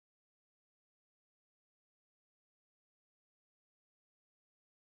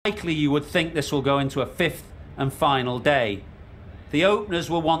Likely you would think this will go into a fifth and final day. The openers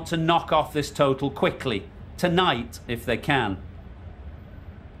will want to knock off this total quickly, tonight if they can.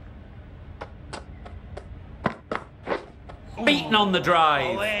 Beaten on the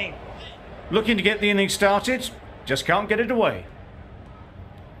drive. Looking to get the innings started, just can't get it away.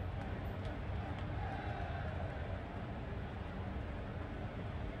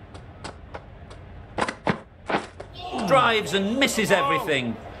 Drives and misses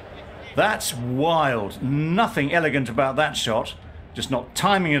everything. That's wild. Nothing elegant about that shot. Just not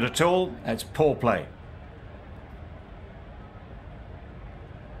timing it at all. That's poor play.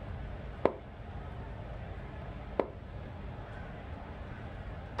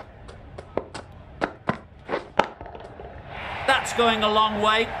 That's going a long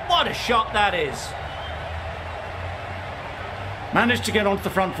way. What a shot that is. Managed to get onto the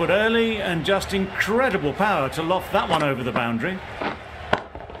front foot early and just incredible power to loft that one over the boundary.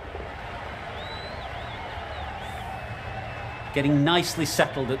 Getting nicely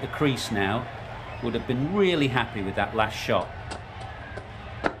settled at the crease now. Would have been really happy with that last shot.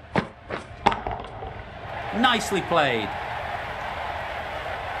 Nicely played.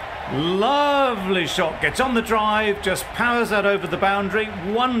 Lovely shot. Gets on the drive, just powers that over the boundary.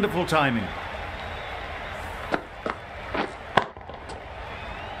 Wonderful timing.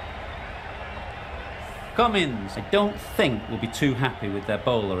 Cummins, I don't think will be too happy with their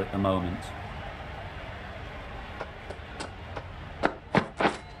bowler at the moment.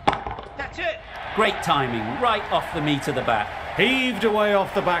 That's it. Great timing, right off the meat of the bat. Heaved away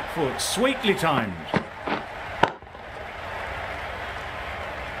off the back foot, sweetly timed.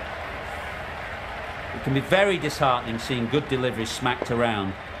 It can be very disheartening seeing good deliveries smacked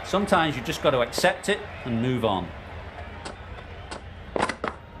around. Sometimes you just got to accept it and move on.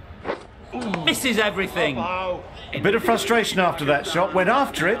 Misses everything. A bit of frustration after that shot. Went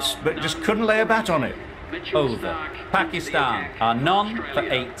after it, but just couldn't lay a bat on it. Over. Pakistan are none for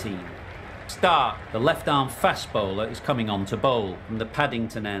 18. Stark, the left-arm fast bowler, is coming on to bowl from the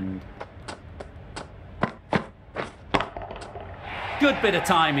Paddington end. Good bit of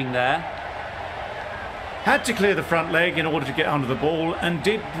timing there. Had to clear the front leg in order to get under the ball and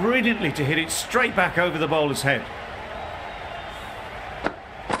did brilliantly to hit it straight back over the bowler's head.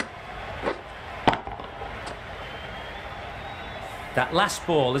 That last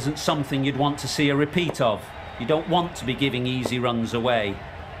ball isn't something you'd want to see a repeat of. You don't want to be giving easy runs away.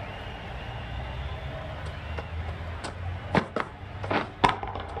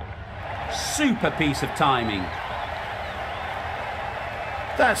 Super piece of timing.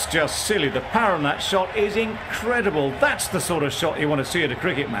 That's just silly. The power on that shot is incredible. That's the sort of shot you want to see at a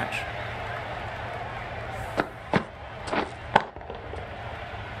cricket match.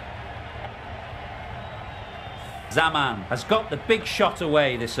 Zaman has got the big shot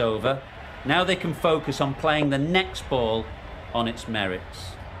away this over. Now they can focus on playing the next ball on its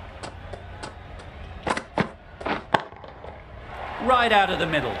merits. Right out of the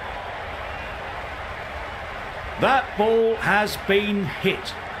middle. That ball has been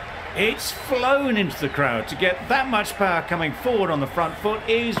hit. It's flown into the crowd. To get that much power coming forward on the front foot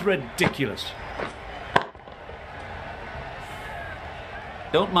is ridiculous.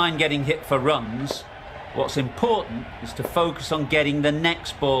 Don't mind getting hit for runs. What's important is to focus on getting the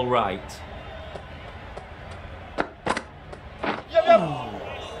next ball right.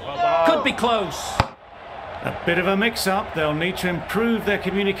 Could be close. A bit of a mix-up. They'll need to improve their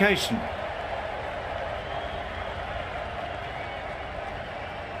communication.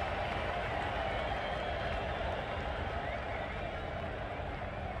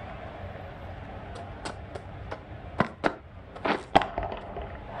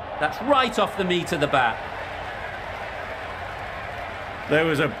 That's right off the meat of the bat. There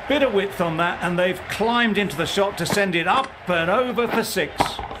was a bit of width on that and they've climbed into the shot to send it up and over for 6.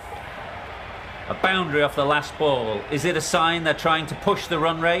 A boundary off the last ball. Is it a sign they're trying to push the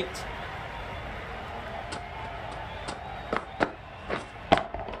run rate?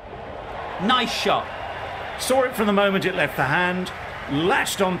 Nice shot. Saw it from the moment it left the hand,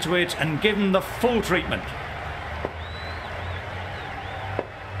 latched onto it and given the full treatment.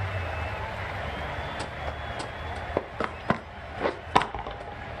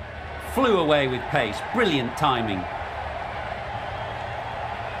 Flew away with pace. Brilliant timing. And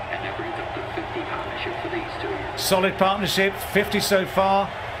that brings up the 50 partnership for these two. Solid partnership, 50 so far.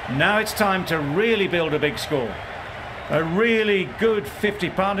 Now it's time to really build a big score. A really good 50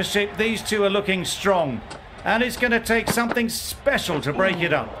 partnership. These two are looking strong. And it's going to take something special to break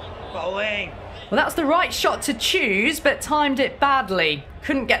it up. Bowling. Well, that's the right shot to choose, but timed it badly.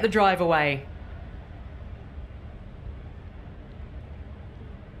 Couldn't get the drive away.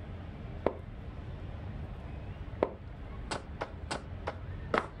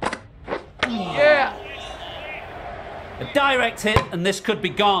 Direct hit, and this could be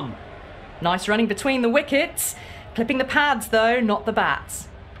gone. Nice running between the wickets. Clipping the pads though, not the bats.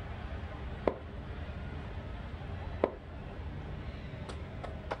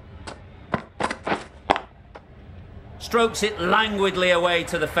 Strokes it languidly away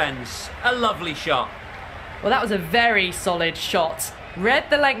to the fence. A lovely shot. Well, that was a very solid shot. Read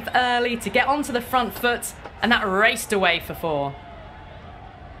the length early to get onto the front foot, and that raced away for 4.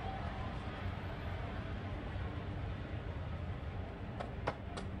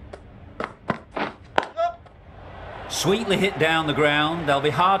 Sweetly hit down the ground. They'll be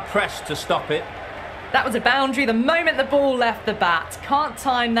hard pressed to stop it. That was a boundary the moment the ball left the bat. Can't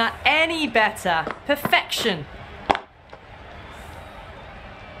time that any better. Perfection.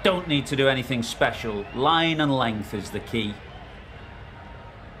 Don't need to do anything special. Line and length is the key.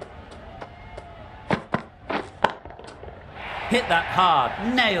 Hit that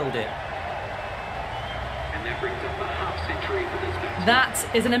hard. Nailed it. And that brings up a half century for this batsman.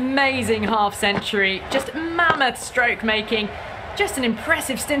 That is an amazing half century. Just mammoth stroke making. Just an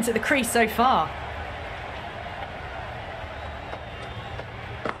impressive stint at the crease so far.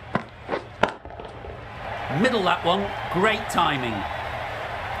 Middle that one. Great timing.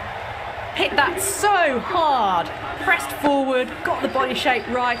 Hit that so hard. Pressed forward, got the body shape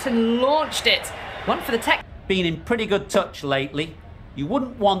right and launched it. One for the tech. Been in pretty good touch lately. You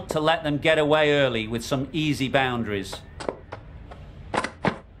wouldn't want to let them get away early with some easy boundaries.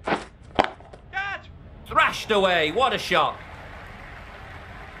 Catch! Thrashed away. What a shot.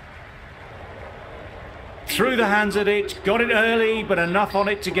 Through the hands at it, got it early, but enough on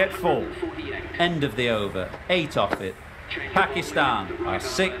it to get 4. 48. End of the over. 8 off it. Pakistan are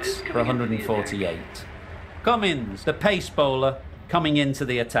 6 for 148. Cummins, the pace bowler, coming into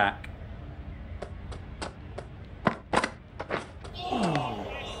the attack.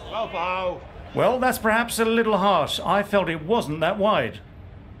 Well bowled. Well, that's perhaps a little harsh. I felt it wasn't that wide.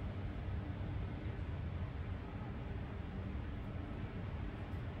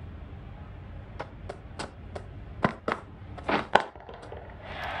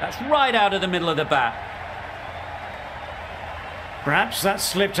 That's right out of the middle of the bat. Perhaps that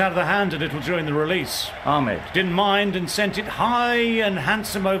slipped out of the hand a little during the release. Ahmed didn't mind and sent it high and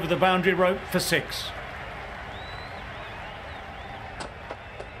handsome over the boundary rope for 6.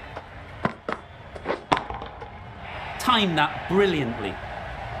 Timed that brilliantly.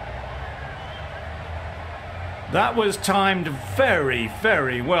 That was timed very,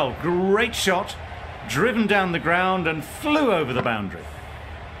 very well. Great shot, driven down the ground and flew over the boundary.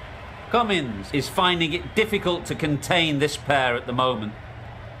 Cummins is finding it difficult to contain this pair at the moment.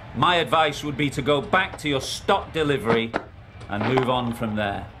 My advice would be to go back to your stock delivery and move on from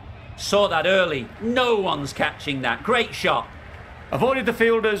there. Saw that early. No one's catching that. Great shot. Avoided the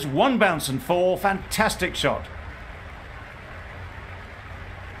fielders, 1 bounce and 4. Fantastic shot.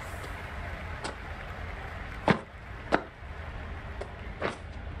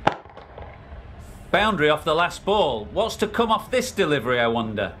 Boundary off the last ball. What's to come off this delivery, I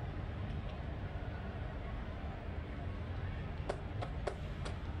wonder?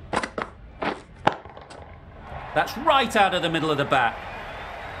 That's right out of the middle of the bat.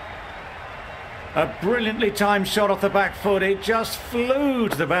 A brilliantly timed shot off the back foot. It just flew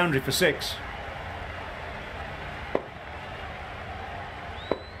to the boundary for 6.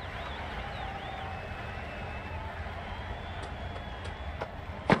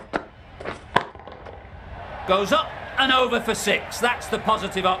 Goes up and over for 6. That's the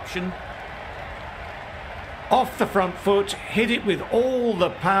positive option. Off the front foot, hit it with all the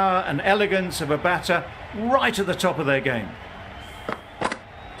power and elegance of a batter right at the top of their game.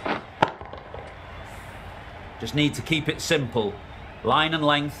 Just need to keep it simple. Line and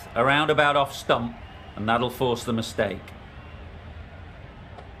length, around about off stump, and that'll force the mistake.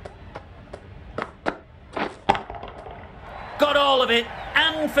 Got all of it,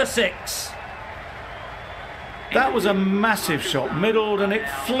 and for 6. That was a massive shot, middled, and it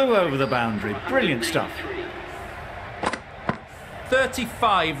flew over the boundary. Brilliant stuff.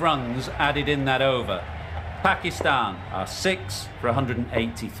 35 runs added in that over. Pakistan are 6 for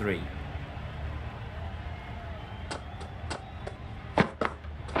 183.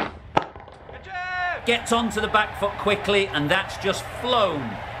 Gets onto the back foot quickly, and that's just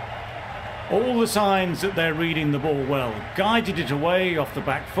flown. All the signs that they're reading the ball well. Guided it away off the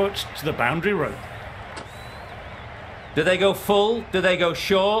back foot to the boundary rope. Do they go full? Do they go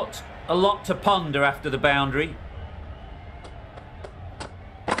short? A lot to ponder after the boundary.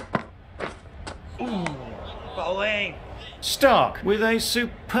 Bowling. Stark with a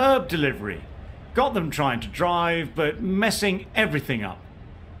superb delivery. Got them trying to drive, but messing everything up.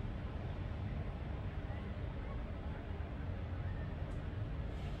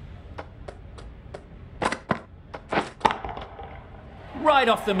 right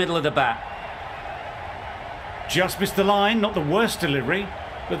off the middle of the bat. Just missed the line, not the worst delivery,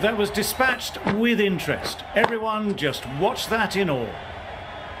 but that was dispatched with interest. Everyone just watch that in awe.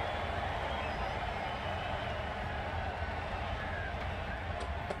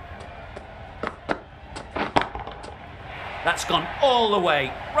 That's gone all the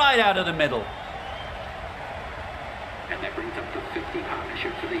way, right out of the middle. And that brings up the 50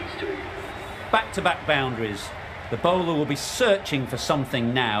 partnership for these two. Back-to-back boundaries. The bowler will be searching for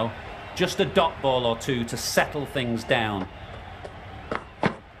something now. Just a dot ball or two to settle things down.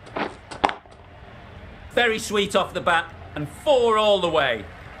 Very sweet off the bat and 4 all the way.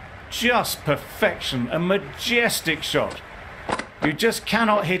 Just perfection, a majestic shot. You just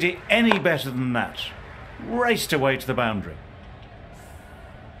cannot hit it any better than that. Raced away to the boundary.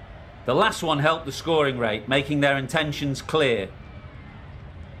 The last one helped the scoring rate, making their intentions clear.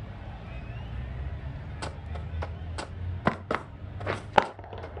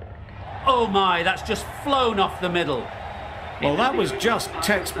 Oh my, that's just flown off the middle. Well, that was just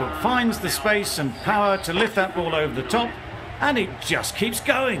textbook. Finds the space and power to lift that ball over the top, and it just keeps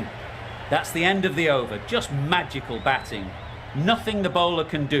going. That's the end of the over. Just magical batting. Nothing the bowler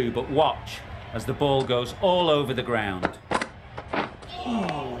can do but watch as the ball goes all over the ground.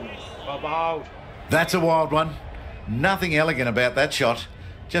 Well bowled. That's a wild one. Nothing elegant about that shot.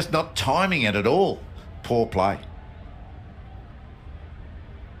 Just not timing it at all. Poor play.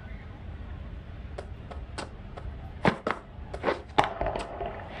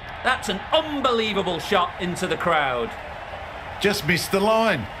 That's an unbelievable shot into the crowd. Just missed the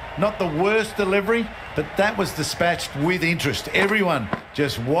line. Not the worst delivery, but that was dispatched with interest. Everyone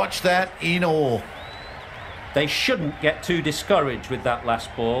just watch that in awe. They shouldn't get too discouraged with that last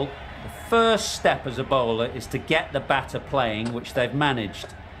ball. The first step as a bowler is to get the batter playing, which they've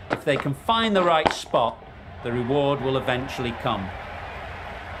managed. If they can find the right spot, the reward will eventually come.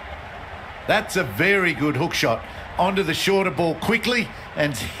 That's a very good hook shot. Onto the shorter ball quickly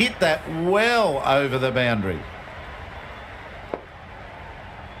and hit that well over the boundary.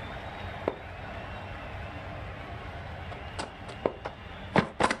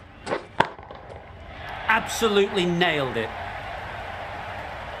 Absolutely nailed it.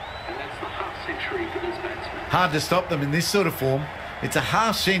 And that's the half century for this batsman. Hard to stop them in this sort of form. It's a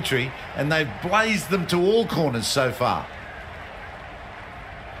half century and they've blazed them to all corners so far.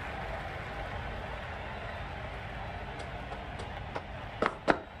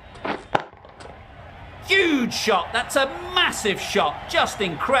 Huge shot. That's a massive shot. Just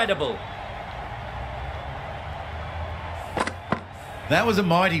incredible. That was a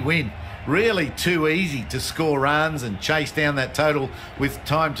mighty win. Really too easy to score runs and chase down that total with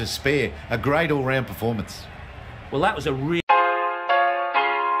time to spare. A great all-round performance. Well, that was a real...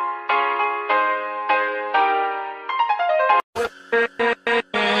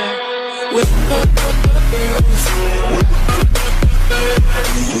 With